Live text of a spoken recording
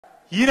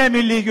Yine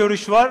milli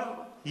görüş var,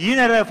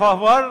 yine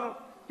refah var,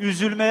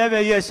 üzülmeye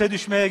ve yese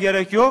düşmeye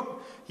gerek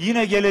yok.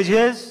 Yine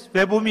geleceğiz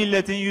ve bu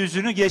milletin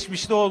yüzünü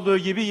geçmişte olduğu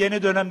gibi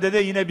yeni dönemde de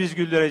yine biz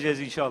güldüreceğiz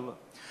inşallah.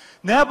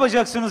 Ne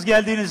yapacaksınız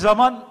geldiğiniz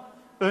zaman?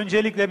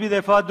 Öncelikle bir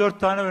defa 4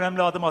 tane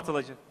önemli adım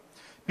atılacak.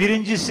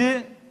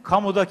 Birincisi,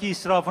 kamudaki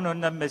israfın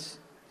önlenmesi.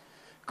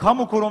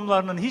 Kamu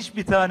kurumlarının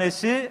hiçbir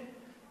tanesi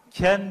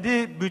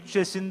kendi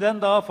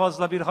bütçesinden daha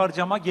fazla bir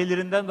harcama,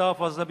 gelirinden daha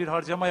fazla bir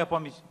harcama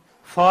yapamayacak.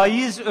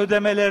 Faiz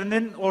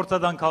ödemelerinin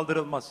ortadan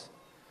kaldırılması.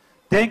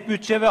 Denk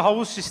bütçe ve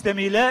havuz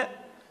sistemiyle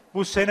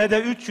bu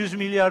senede 300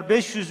 milyar,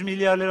 500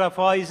 milyar lira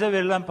faize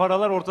verilen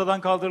paralar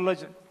ortadan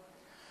kaldırılacak.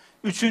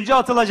 Üçüncü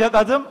atılacak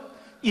adım,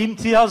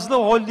 imtiyazlı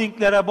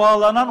holdinglere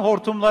bağlanan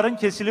hortumların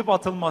kesilip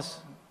atılması.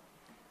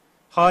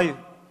 Hayır.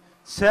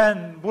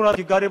 Sen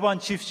buradaki gariban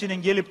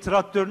çiftçinin gelip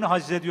traktörünü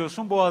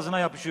haczediyorsun, boğazına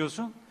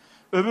yapışıyorsun.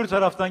 Öbür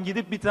taraftan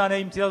gidip bir tane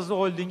imtiyazlı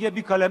holdinge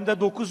bir kalemde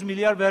 9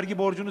 milyar vergi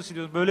borcunu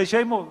siliyorsun. Böyle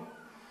şey mi olur?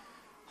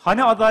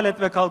 Hani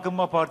Adalet ve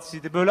Kalkınma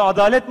Partisi'ydi? Böyle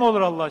adalet mi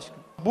olur Allah aşkına?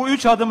 Bu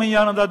 3 adımın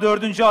yanında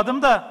 4.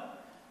 adım da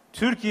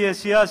Türkiye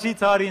siyasi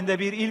tarihinde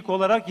bir ilk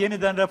olarak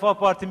yeniden Refah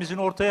Partimizin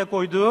ortaya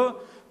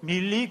koyduğu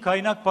milli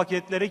kaynak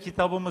paketleri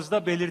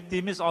kitabımızda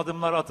belirttiğimiz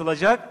adımlar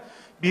atılacak.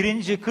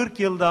 Birinci 40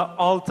 yılda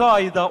 6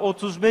 ayda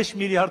 35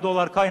 milyar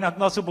dolar kaynak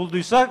nasıl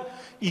bulduysak,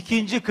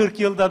 ikinci 40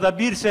 yılda da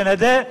bir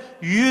senede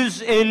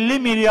 150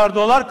 milyar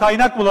dolar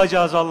kaynak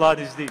bulacağız Allah'ın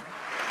izniyle.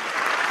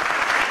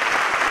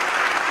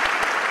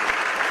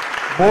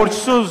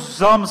 Borçsuz,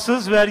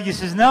 zamsız,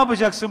 vergisiz ne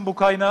yapacaksın bu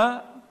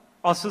kaynağı?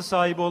 Asıl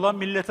sahibi olan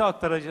millete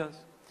aktaracağız.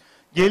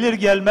 Gelir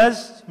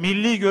gelmez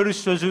milli görüş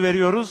sözü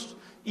veriyoruz.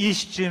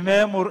 İşçi,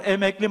 memur,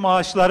 emekli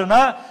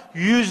maaşlarına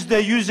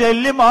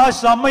 %150 maaş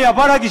zammı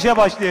yaparak işe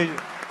başlayacağız.